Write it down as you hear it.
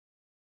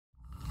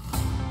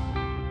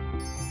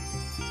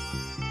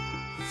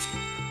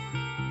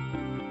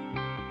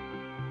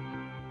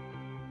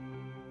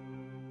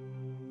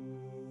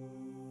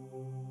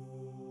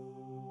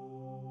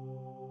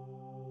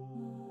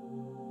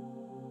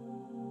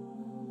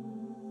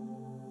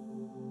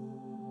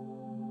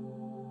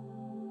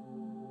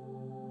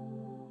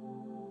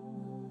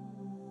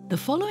The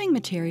following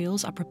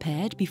materials are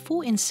prepared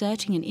before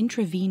inserting an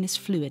intravenous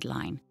fluid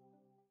line.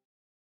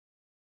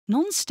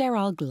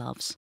 Non-sterile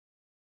gloves.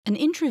 An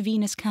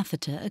intravenous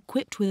catheter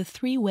equipped with a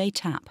three-way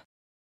tap.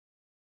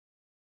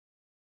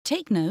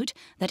 Take note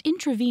that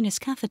intravenous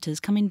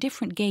catheters come in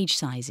different gauge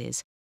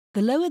sizes.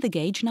 The lower the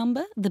gauge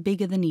number, the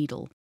bigger the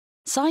needle.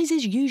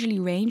 Sizes usually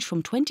range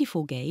from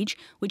 24 gauge,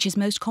 which is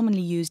most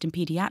commonly used in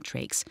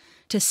paediatrics,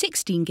 to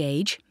 16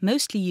 gauge,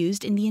 mostly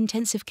used in the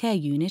intensive care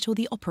unit or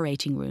the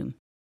operating room.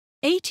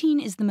 18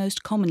 is the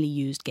most commonly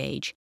used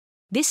gauge.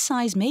 This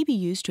size may be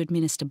used to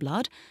administer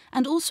blood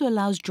and also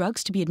allows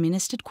drugs to be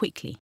administered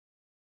quickly.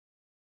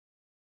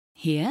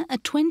 Here, a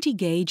 20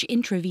 gauge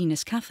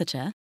intravenous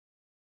catheter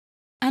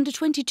and a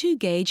 22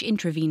 gauge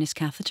intravenous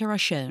catheter are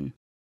shown.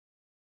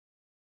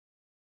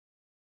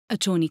 A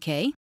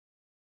tourniquet.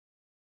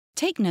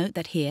 Take note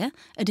that here,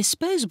 a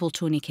disposable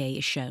tourniquet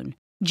is shown,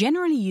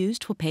 generally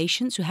used for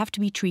patients who have to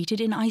be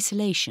treated in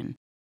isolation.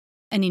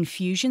 An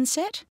infusion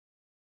set.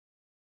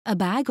 A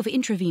bag of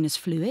intravenous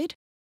fluid.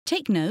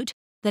 Take note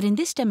that in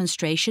this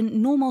demonstration,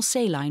 normal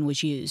saline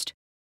was used.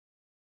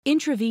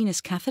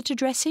 Intravenous catheter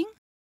dressing.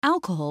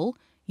 Alcohol,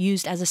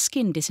 used as a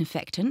skin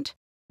disinfectant.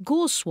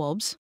 Gauze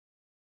swabs.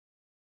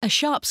 A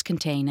sharps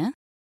container.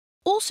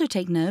 Also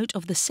take note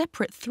of the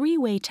separate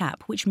three-way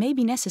tap which may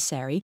be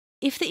necessary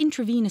if the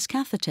intravenous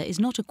catheter is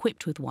not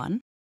equipped with one.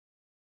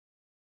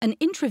 An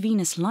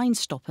intravenous line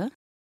stopper.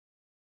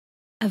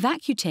 A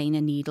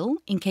vacutainer needle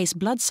in case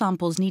blood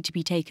samples need to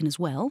be taken as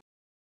well.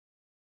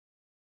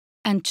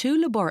 And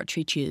 2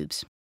 laboratory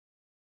tubes.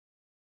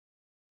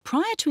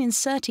 Prior to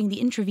inserting the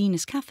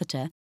intravenous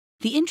catheter,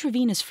 the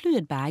intravenous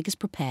fluid bag is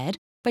prepared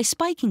by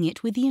spiking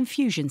it with the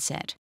infusion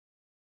set.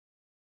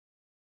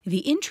 The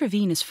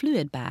intravenous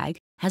fluid bag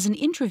has an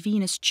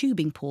intravenous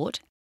tubing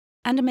port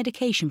and a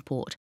medication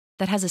port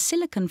that has a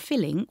silicone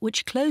filling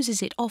which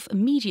closes it off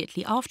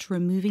immediately after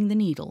removing the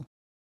needle.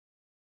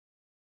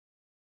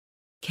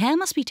 Care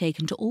must be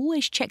taken to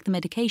always check the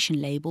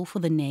medication label for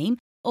the name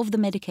of the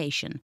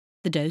medication,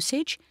 the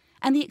dosage,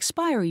 and the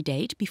expiry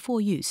date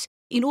before use,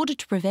 in order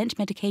to prevent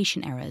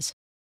medication errors.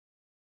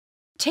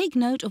 Take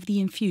note of the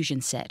infusion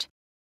set.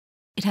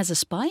 It has a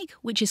spike,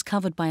 which is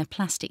covered by a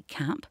plastic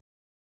cap,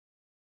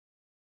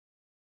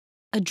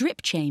 a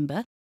drip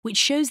chamber, which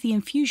shows the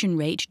infusion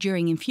rate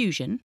during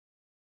infusion,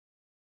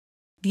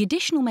 the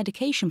additional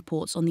medication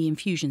ports on the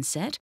infusion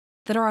set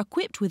that are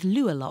equipped with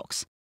Luer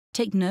locks.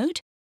 Take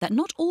note that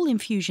not all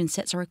infusion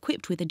sets are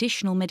equipped with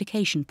additional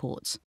medication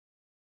ports.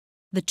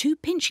 The 2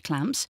 pinch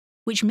clamps,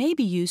 which may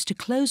be used to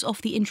close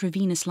off the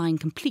intravenous line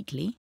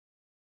completely,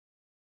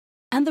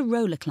 and the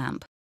roller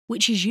clamp,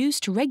 which is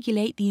used to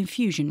regulate the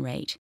infusion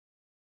rate.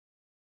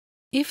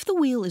 If the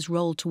wheel is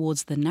rolled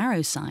towards the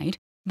narrow side,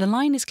 the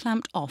line is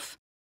clamped off,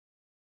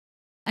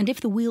 and if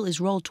the wheel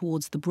is rolled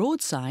towards the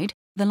broad side,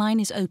 the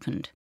line is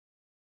opened.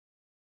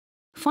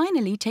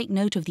 Finally, take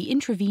note of the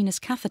intravenous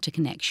catheter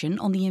connection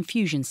on the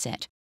infusion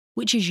set,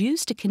 which is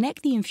used to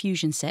connect the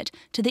infusion set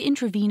to the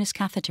intravenous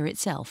catheter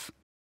itself.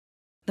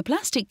 The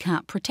plastic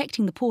cap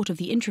protecting the port of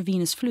the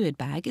intravenous fluid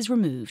bag is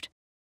removed.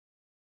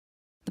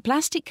 The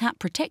plastic cap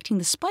protecting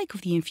the spike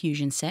of the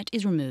infusion set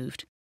is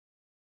removed.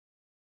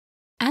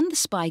 And the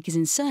spike is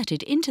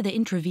inserted into the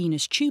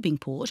intravenous tubing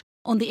port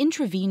on the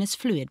intravenous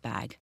fluid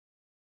bag.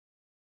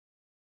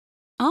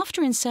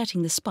 After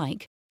inserting the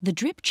spike, the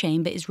drip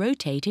chamber is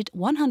rotated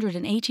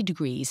 180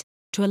 degrees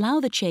to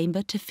allow the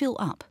chamber to fill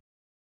up.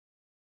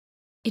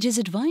 It is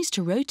advised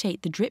to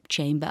rotate the drip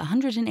chamber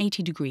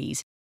 180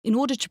 degrees in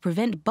order to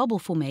prevent bubble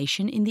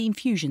formation in the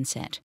infusion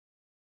set.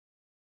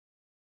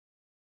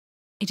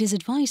 It is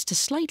advised to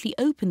slightly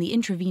open the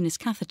intravenous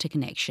catheter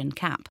connection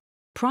cap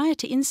prior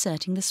to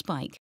inserting the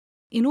spike,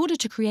 in order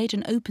to create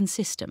an open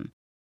system.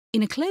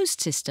 In a closed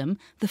system,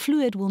 the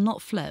fluid will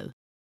not flow.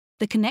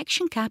 The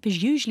connection cap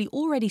is usually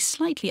already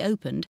slightly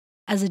opened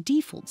as a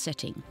default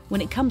setting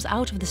when it comes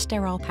out of the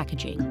sterile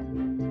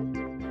packaging.